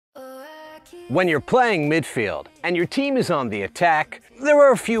When you're playing midfield and your team is on the attack, there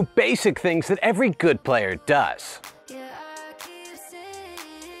are a few basic things that every good player does.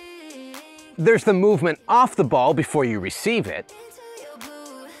 There's the movement off the ball before you receive it,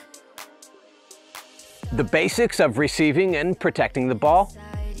 the basics of receiving and protecting the ball,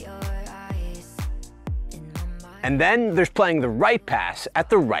 and then there's playing the right pass at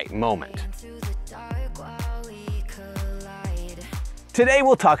the right moment. Today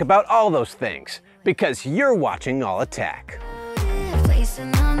we'll talk about all those things, because you're watching All Attack.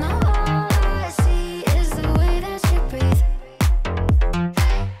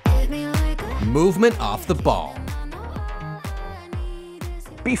 Movement off the ball.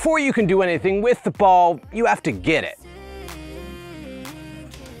 Before you can do anything with the ball, you have to get it.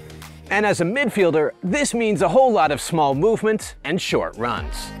 And as a midfielder, this means a whole lot of small movements and short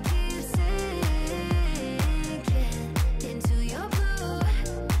runs.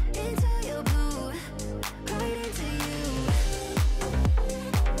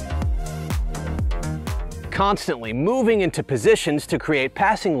 Constantly moving into positions to create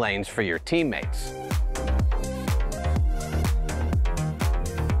passing lanes for your teammates.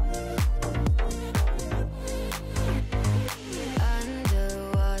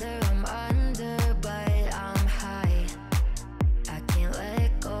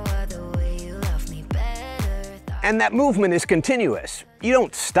 And that movement is continuous. You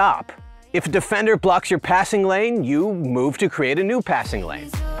don't stop. If a defender blocks your passing lane, you move to create a new passing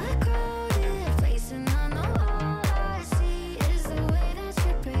lane.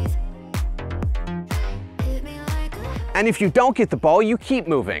 And if you don't get the ball, you keep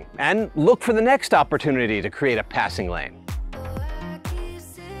moving and look for the next opportunity to create a passing lane.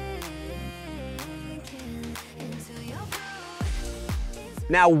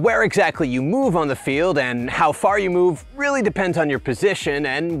 Now, where exactly you move on the field and how far you move really depends on your position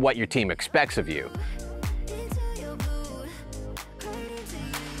and what your team expects of you.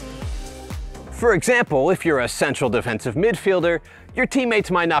 For example, if you're a central defensive midfielder, your teammates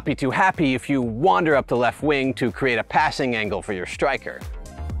might not be too happy if you wander up the left wing to create a passing angle for your striker.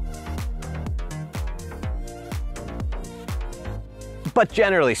 But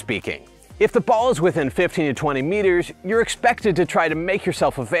generally speaking, if the ball is within 15 to 20 meters, you're expected to try to make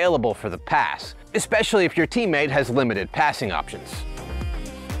yourself available for the pass, especially if your teammate has limited passing options.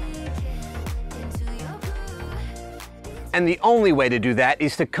 And the only way to do that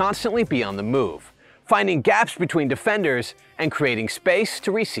is to constantly be on the move, finding gaps between defenders and creating space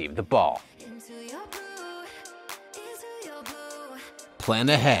to receive the ball. Plan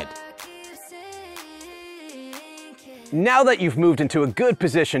ahead. Now that you've moved into a good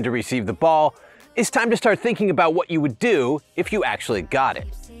position to receive the ball, it's time to start thinking about what you would do if you actually got it.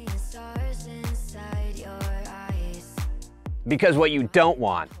 Because what you don't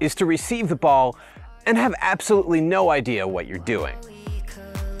want is to receive the ball and have absolutely no idea what you're doing.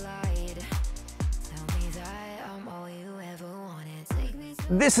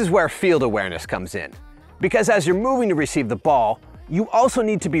 This is where field awareness comes in, because as you're moving to receive the ball, you also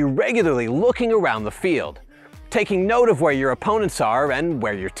need to be regularly looking around the field, taking note of where your opponents are and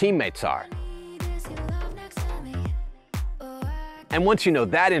where your teammates are. And once you know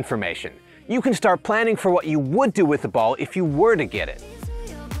that information, you can start planning for what you would do with the ball if you were to get it.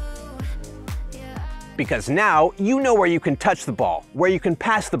 Because now you know where you can touch the ball, where you can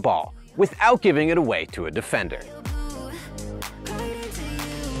pass the ball, without giving it away to a defender.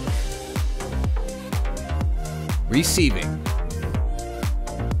 Receiving.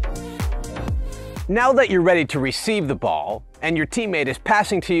 Now that you're ready to receive the ball, and your teammate is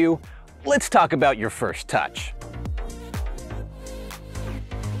passing to you, let's talk about your first touch.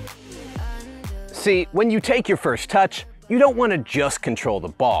 See, when you take your first touch, you don't want to just control the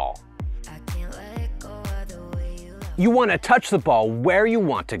ball. You want to touch the ball where you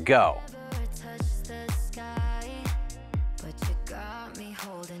want to go.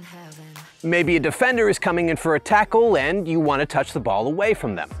 Maybe a defender is coming in for a tackle and you want to touch the ball away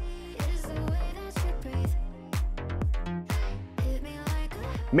from them.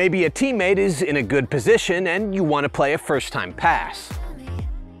 Maybe a teammate is in a good position and you want to play a first-time pass.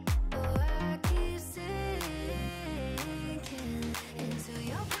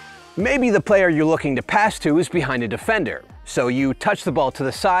 Maybe the player you're looking to pass to is behind a defender, so you touch the ball to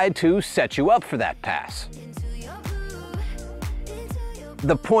the side to set you up for that pass.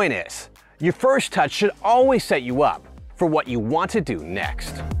 The point is, your first touch should always set you up for what you want to do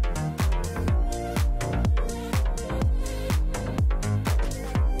next.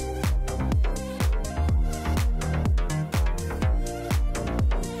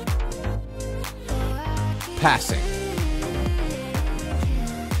 Passing.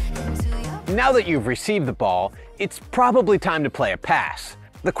 Now that you've received the ball, it's probably time to play a pass.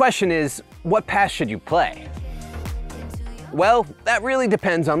 The question is, what pass should you play? Well, that really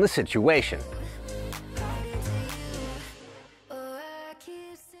depends on the situation.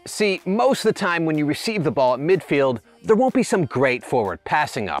 See, most of the time when you receive the ball at midfield, there won't be some great forward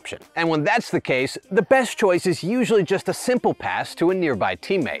passing option. And when that's the case, the best choice is usually just a simple pass to a nearby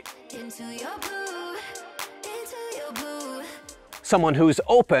teammate. Someone who's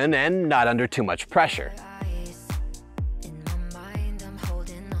open and not under too much pressure.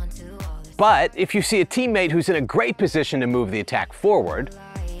 But if you see a teammate who's in a great position to move the attack forward,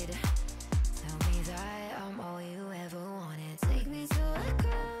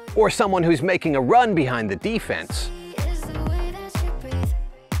 or someone who's making a run behind the defense,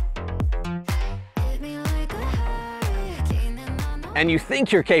 and you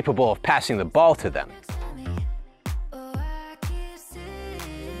think you're capable of passing the ball to them,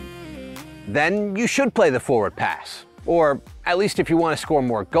 then you should play the forward pass. Or at least if you want to score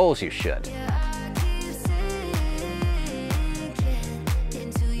more goals, you should.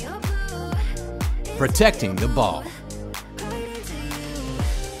 Protecting the ball.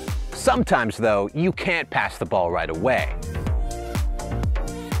 Sometimes, though, you can't pass the ball right away.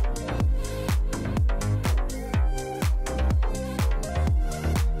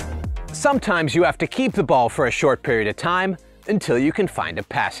 Sometimes you have to keep the ball for a short period of time until you can find a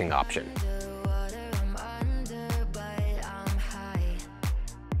passing option.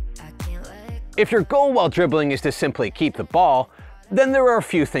 If your goal while dribbling is to simply keep the ball, then there are a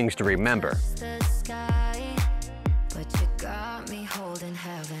few things to remember.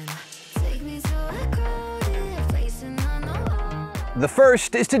 The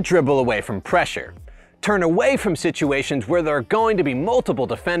first is to dribble away from pressure. Turn away from situations where there are going to be multiple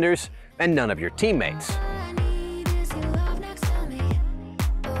defenders and none of your teammates.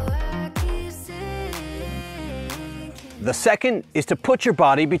 The second is to put your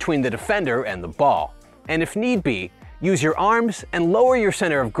body between the defender and the ball, and if need be, use your arms and lower your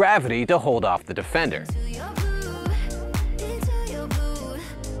center of gravity to hold off the defender.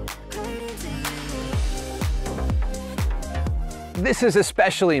 This is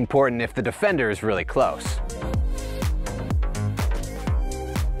especially important if the defender is really close.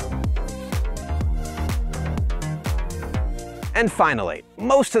 And finally,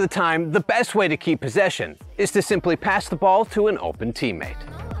 most of the time, the best way to keep possession is to simply pass the ball to an open teammate.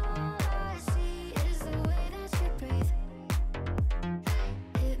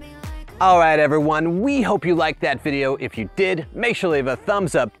 Alright everyone, we hope you liked that video. If you did, make sure to leave a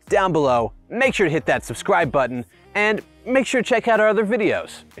thumbs up down below, make sure to hit that subscribe button, and make sure to check out our other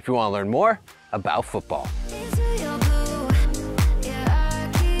videos if you want to learn more about football.